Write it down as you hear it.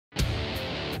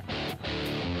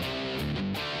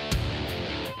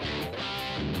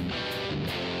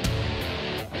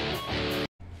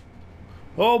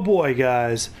Oh boy,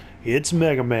 guys, it's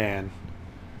Mega Man.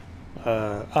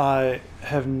 I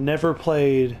have never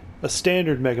played a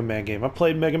standard Mega Man game. I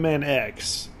played Mega Man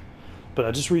X, but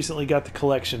I just recently got the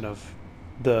collection of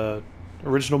the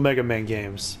original Mega Man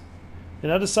games,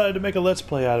 and I decided to make a Let's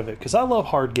Play out of it, because I love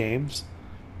hard games.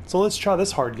 So let's try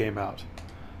this hard game out.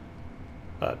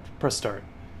 Press start.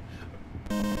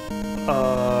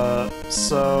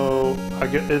 So I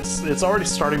get it's already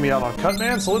starting me out on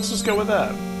Cutman, so let's just go with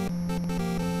that.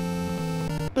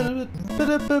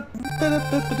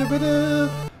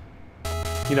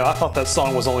 You know, I thought that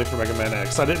song was only for Mega Man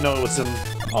X. I didn't know it was in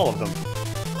all of them.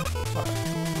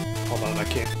 Alright. Hold on, I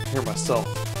can't hear myself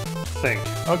think.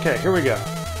 Okay, here we go.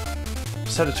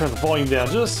 Just had to turn the volume down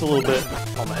just a little bit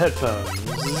on the headphones.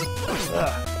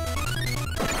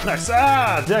 Nice.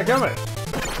 Ah, dadgummit!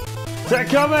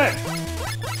 Dadgummit!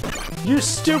 You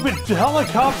stupid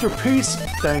helicopter piece!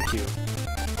 Thank you.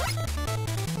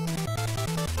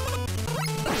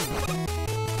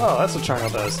 Oh, that's what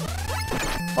triangle does.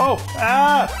 Oh,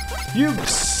 ah! You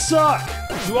suck!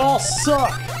 You all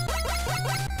suck!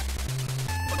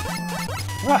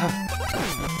 Ah.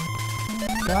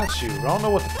 Got you. I don't know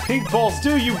what the pink balls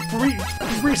do. You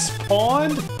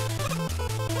respawned?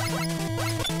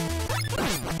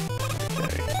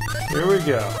 Okay, here we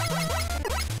go.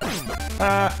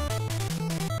 Ah.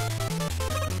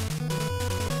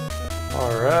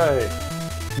 Alright.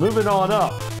 Moving on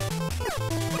up.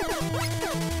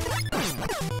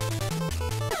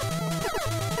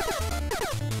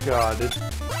 God,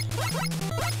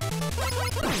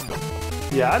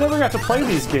 yeah, I never got to play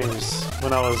these games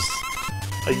when I was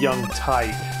a young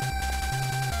tyke.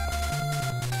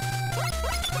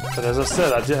 But as I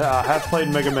said, I have played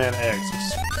Mega Man X, which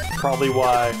is probably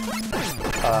why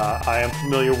I am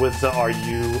familiar with the Are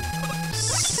You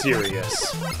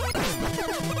Serious?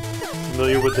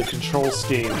 Familiar with the control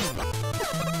scheme.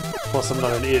 Plus, I'm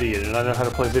not an idiot and I know how to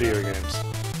play video games.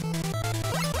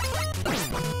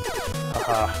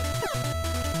 I'm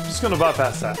just gonna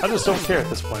bypass that. I just don't care at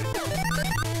this point.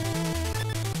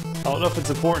 I don't know if it's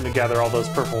important to gather all those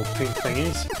purple pink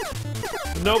thingies.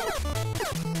 Nope.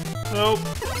 Nope.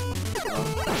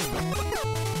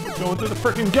 Going through the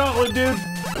frickin' gauntlet, dude.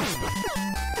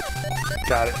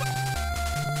 Got it.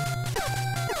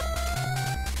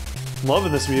 I'm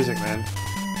loving this music, man.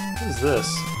 What is this?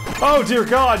 Oh dear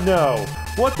God, no!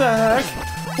 What the heck?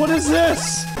 What is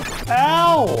this?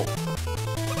 Ow!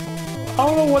 I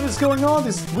don't know what is going on.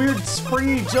 This weird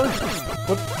springy junk.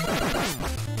 What?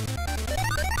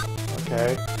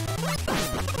 Okay.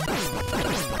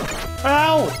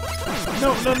 Ow!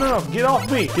 No, no, no, no! Get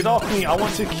off me! Get off me! I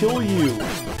want to kill you.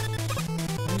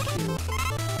 Thank you.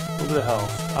 A little bit of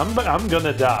health. I'm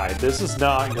gonna die. This is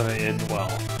not gonna end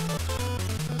well.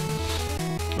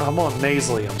 I'm on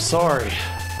nasally. I'm sorry.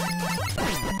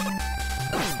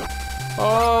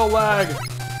 Oh, lag.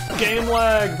 Game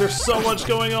lag! There's so much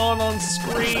going on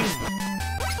screen!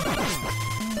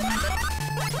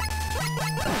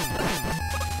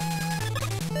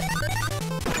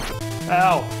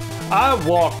 Ow! I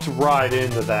walked right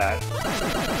into that.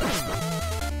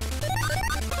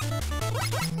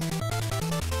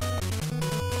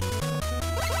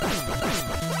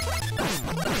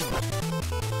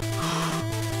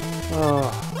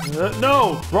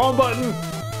 No! Wrong button!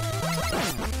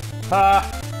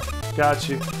 Ha! Got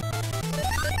you.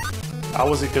 I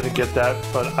wasn't gonna get that,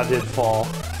 but I did fall.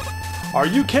 Are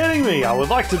you kidding me? I would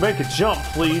like to make a jump,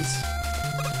 please.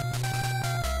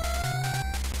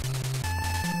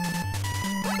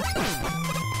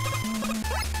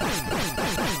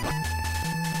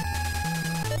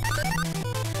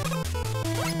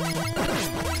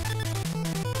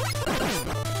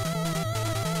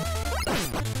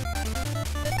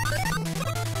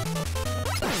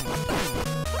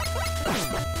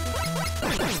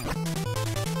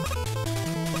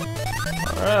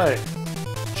 Alright,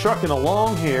 trucking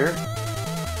along here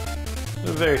at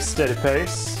a very steady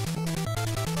pace.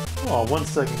 Oh, 1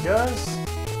 second, guys.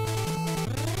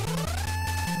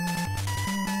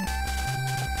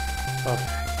 Okay.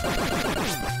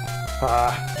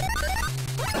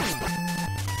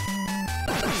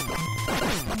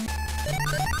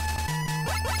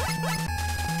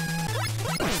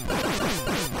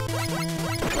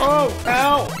 Oh,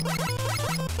 ow!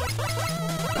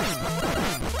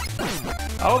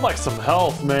 I would like some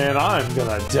health, man. I'm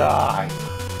gonna die.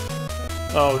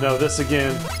 Oh no, this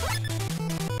again.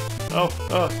 Oh,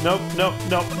 nope, nope,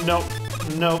 nope, nope,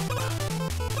 nope.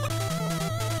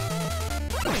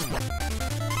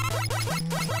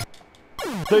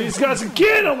 These guys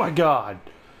again! Oh my God!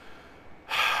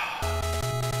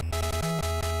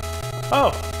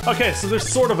 Oh, okay, so there's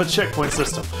sort of a checkpoint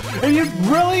system. And you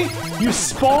really? You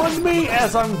spawned me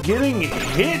as I'm getting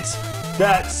hit?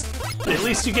 That's... At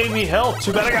least you gave me health.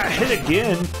 Too bad I got hit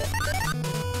again.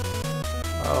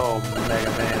 Oh,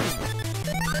 Mega Man.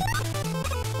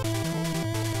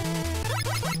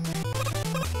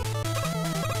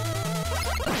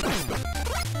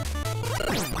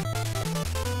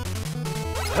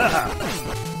 Haha.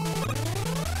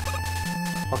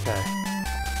 Okay.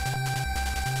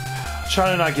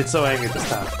 Try to not get so angry this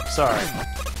time. Sorry.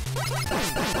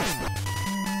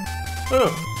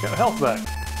 Ooh, got health back.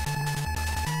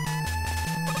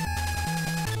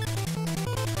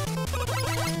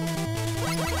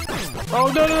 Oh,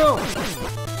 no, no, no!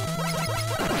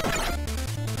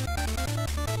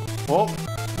 Well,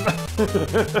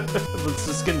 let's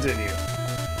just continue.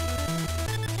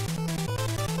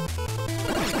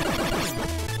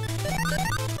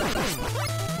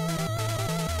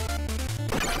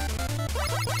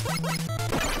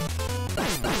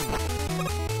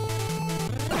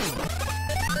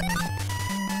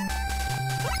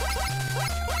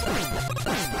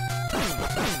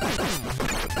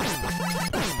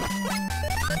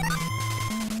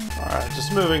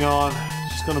 Just moving on.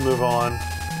 Just gonna move on.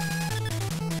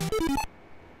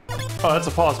 Oh, that's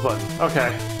a pause button.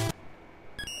 Okay.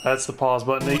 That's the pause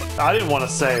button. I didn't want to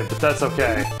save, but that's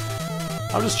okay.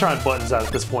 I'm just trying buttons out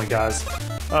at this point, guys.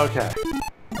 Okay.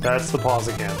 That's the pause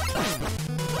again.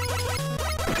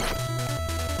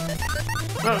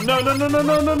 No, no, no, no, no,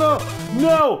 no, no, no!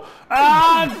 No!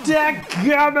 Ah,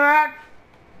 dadgummit!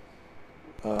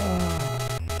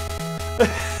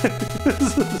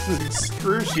 This is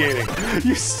excruciating.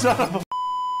 You son of a...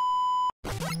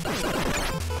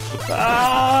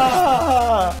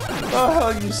 Ah!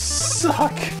 Oh, you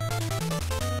suck!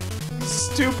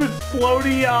 Stupid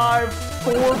floaty eye,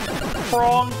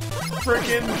 four-pronged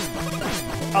frickin'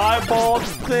 eyeballed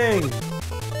thing.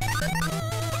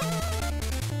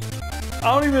 I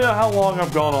don't even know how long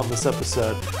I've gone on this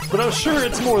episode, but I'm sure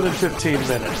it's more than 15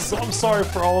 minutes. So I'm sorry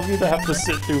for all of you that have to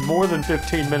sit through more than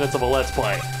 15 minutes of a Let's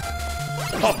Play.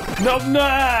 Oh, no, no!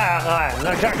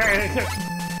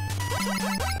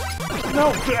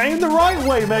 No, aim the right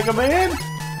way, Mega Man!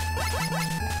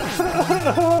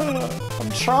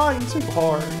 I'm trying too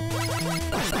hard.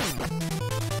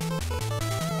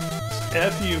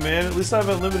 F you, man. At least I have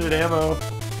unlimited ammo.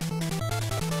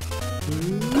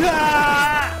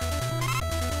 Ah!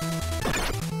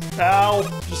 Ow!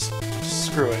 Just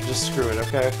screw it. Just screw it,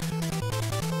 okay?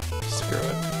 Screw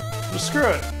it. Just screw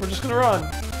it. We're just gonna run.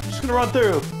 We're just gonna run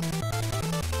through.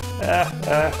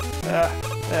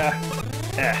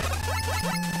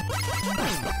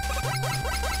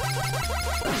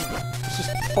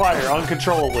 Just fire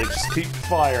uncontrollably. Just keep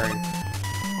firing.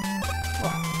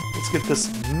 Let's get this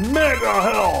mega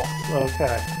health.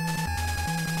 Okay.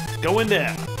 Going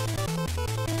down.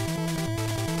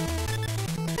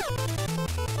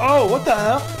 Oh, what the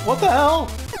hell? What the hell?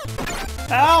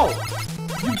 Ow!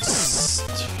 You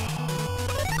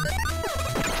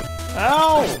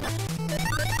Ow!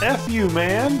 F you,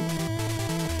 man!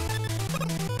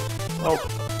 Oh.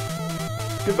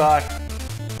 Goodbye.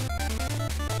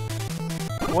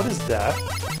 What is that?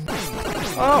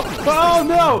 Oh! Oh,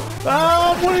 no!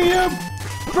 Oh, what are you?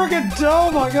 Frickin'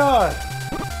 oh my god!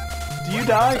 Do you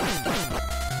die?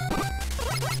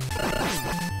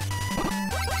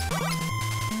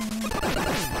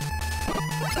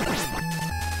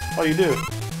 Oh, you do.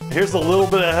 Here's a little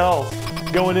bit of health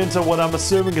going into what I'm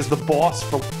assuming is the boss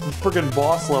from the friggin'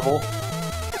 boss level.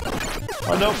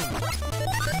 Oh, nope.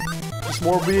 Just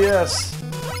more BS.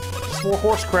 Just more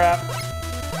horse crap.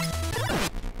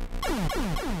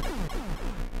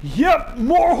 Yep,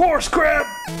 more horse crap!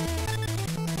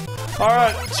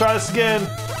 Alright, try this again.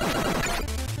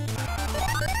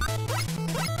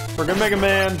 Friggin' Mega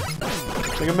Man.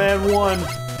 Mega Man 1.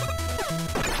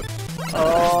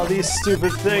 Oh, these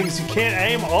stupid things. You can't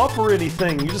aim up or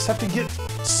anything. You just have to get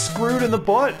screwed in the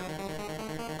butt.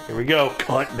 Here we go.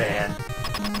 Cut, man.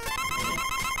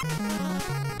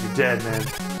 You're dead, man.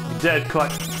 You're dead, Cut.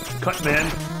 Cut, man.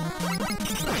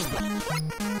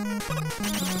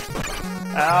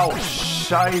 Ow,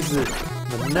 Scheiße.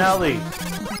 Manelli.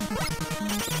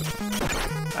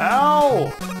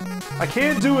 Ow! I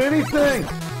can't do anything!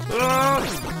 Ugh.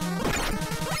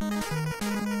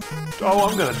 Oh,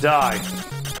 I'm gonna die.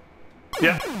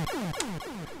 Yep.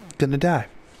 Gonna die.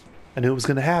 I knew it was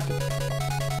gonna happen.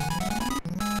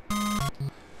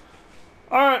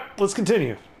 Alright, let's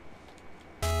continue.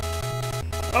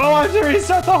 Oh, I have to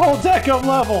restart the whole deck of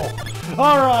level!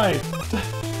 Alright!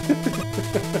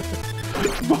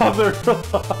 Mother...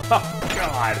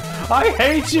 God! I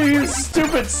hate you, you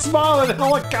stupid smiling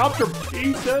helicopter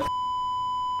piece of...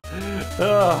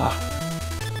 Ugh.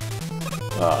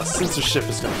 Censorship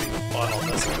is gonna be fun on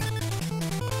this one.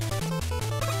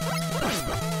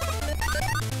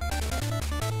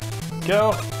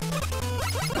 Go.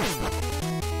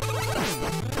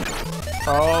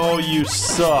 Oh, you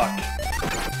suck.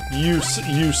 You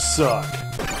suck.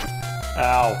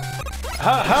 Ow.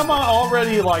 How am I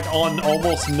already, like, on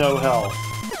almost no health?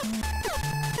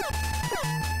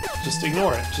 Just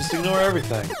ignore it. Just ignore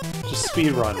everything. Just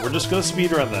speedrun. We're just gonna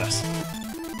speedrun this. You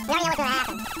already know what's gonna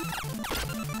happen.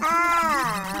 Oh,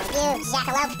 you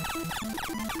jackalope.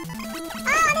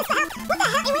 Oh, this the hell? What the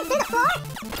hell? It went through the floor?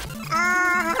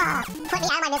 Put me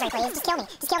out of my misery, please. Just kill me.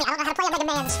 Just kill me. I don't know how to play a Mega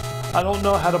Man's. I don't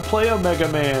know how to play a Mega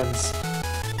Man's.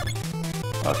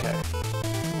 Okay.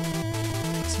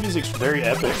 This music's very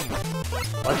epic.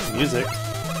 I like the music.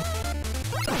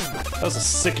 That was a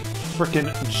sick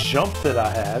frickin' jump that I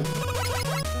had.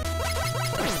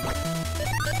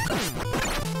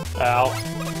 Ow.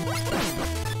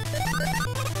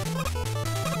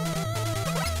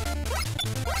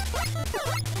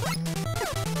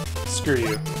 Screw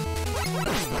you.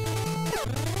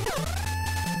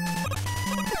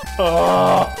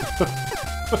 Oh!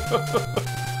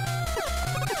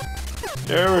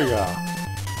 There we go.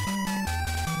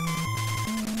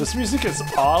 This music is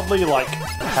oddly, like,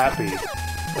 happy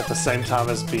at the same time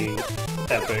as being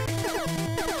epic.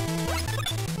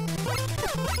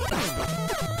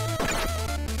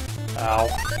 Ow.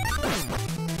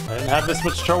 I didn't have this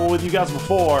much trouble with you guys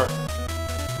before.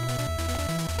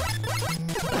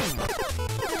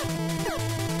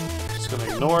 Just gonna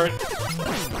ignore it.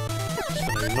 Just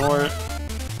gonna ignore it.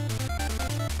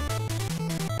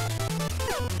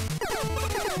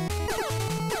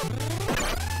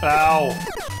 Ow.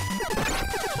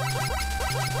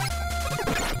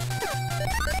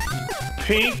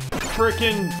 Pink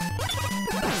frickin'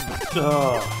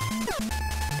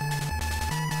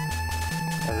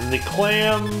 and then the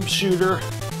clam shooter.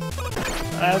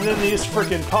 And then these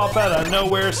frickin' pop out of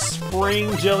nowhere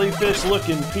spring jellyfish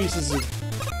looking pieces of...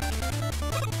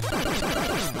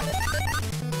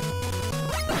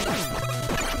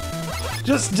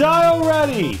 Just die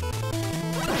already!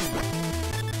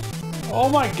 Oh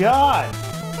my god!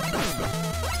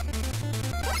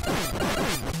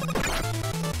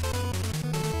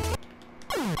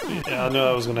 Yeah, I knew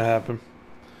that was gonna happen.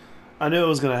 I knew it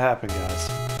was gonna happen, guys.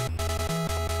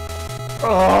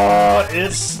 Oh,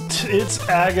 it's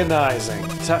agonizing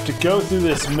to have to go through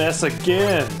this mess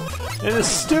again. And this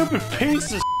stupid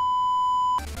piece of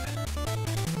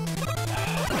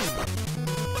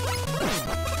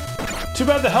Too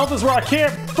bad the health is where I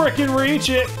can't frickin' reach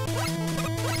it.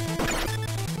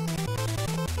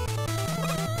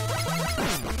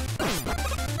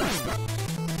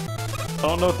 I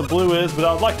don't know what the blue is, but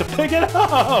I'd like to pick it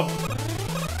up!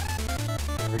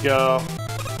 There we go.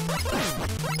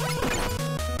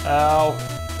 Ow.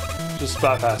 Just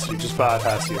bypass you, just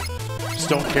bypass you. Just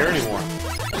don't care anymore.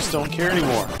 Just don't care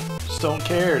anymore. Just don't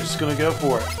care, just gonna go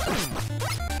for it.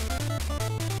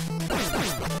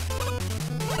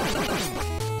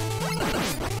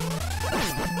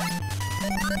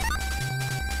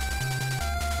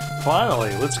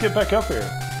 Finally, let's get back up here.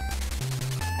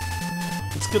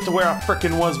 Let's get to where I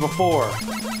frickin' was before.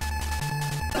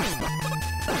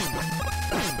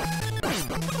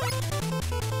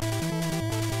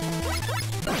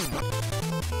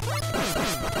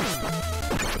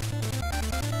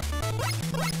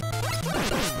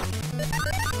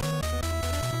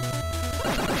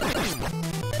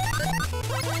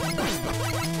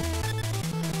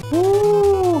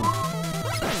 Woo!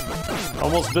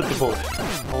 Almost bit the bullet.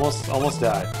 Almost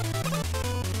died.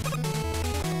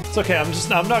 It's okay,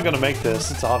 I'm not gonna make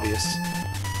this, it's obvious.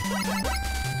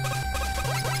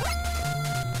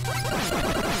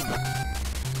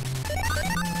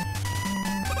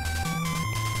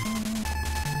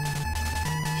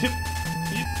 Yep.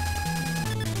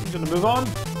 I'm gonna move on.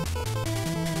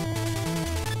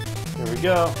 Here we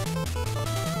go.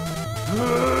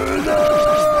 No!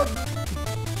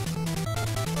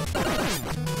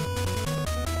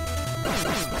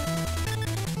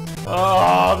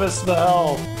 Oh, I missed the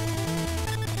hell.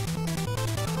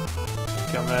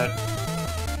 Come at.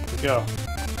 Here we go.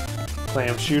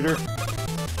 Clam shooter.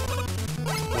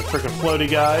 The freaking floaty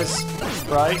guys,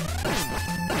 right?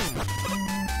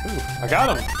 Ooh, I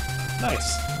got him.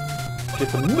 Nice. Get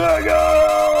the mega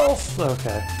health.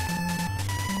 Okay.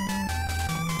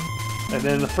 And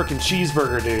then the freaking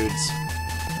cheeseburger dudes.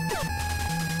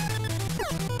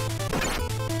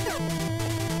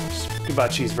 Goodbye,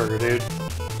 cheeseburger dude.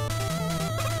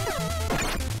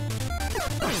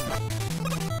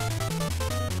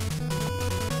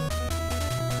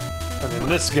 And then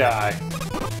this guy.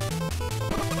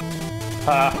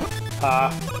 Ha, ha,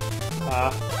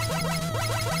 ha.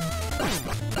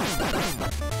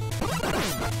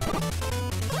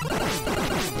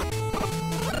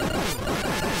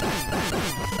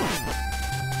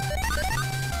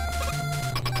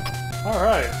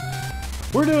 Alright.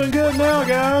 We're doing good now,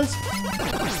 guys.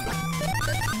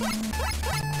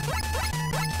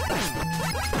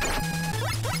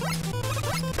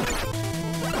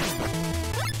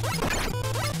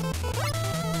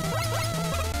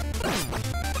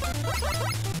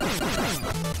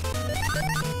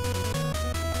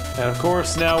 And of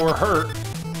course, now we're hurt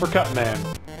for Cutman.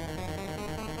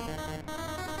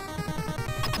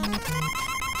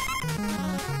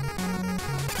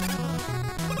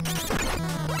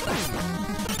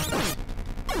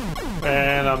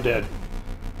 And I'm dead.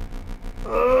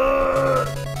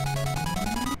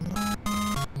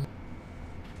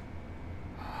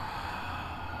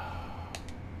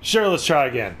 Sure, let's try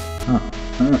again.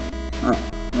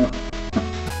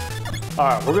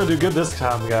 Alright, we're gonna do good this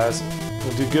time, guys.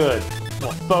 We'll do good.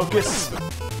 We'll focus on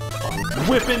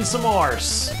whipping some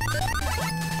arse.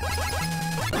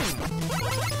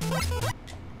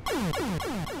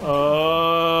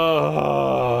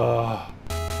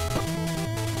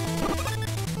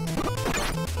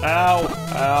 Ow,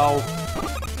 ow.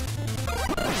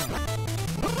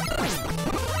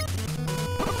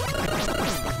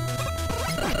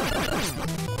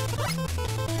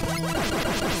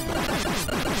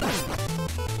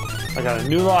 I got a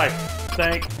new life.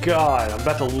 Thank God. I'm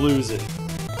about to lose it.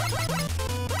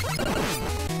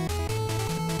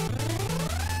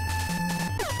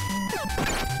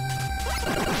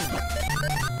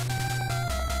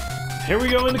 Here we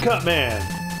go into Cutman.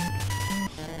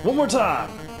 One more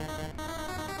time.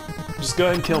 Just go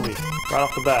ahead and kill me right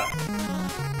off the bat.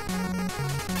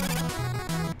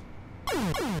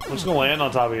 I'm just gonna land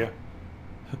on top of you.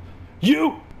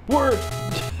 You word.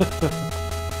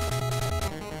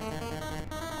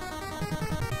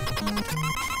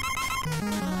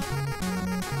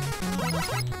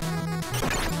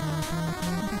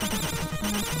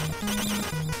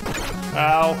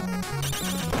 Ow.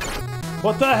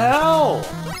 What the hell?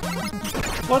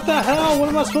 What the hell? What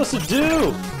am I supposed to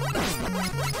do?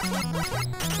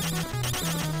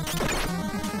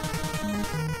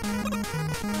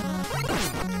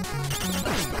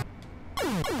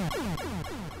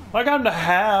 I got him to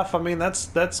half. I mean, that's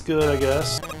good, I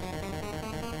guess.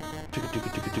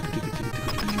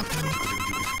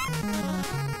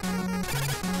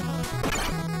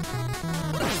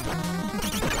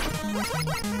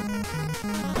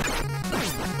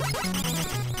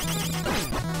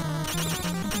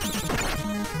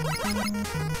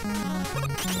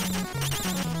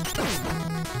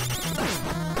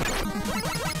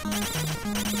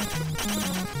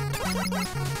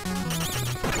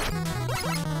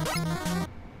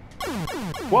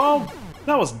 Well,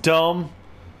 that was dumb.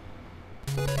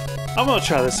 I'm gonna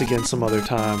try this again some other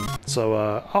time.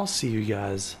 So, I'll see you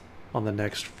guys on the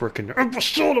next frickin'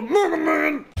 episode of Mega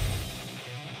Man!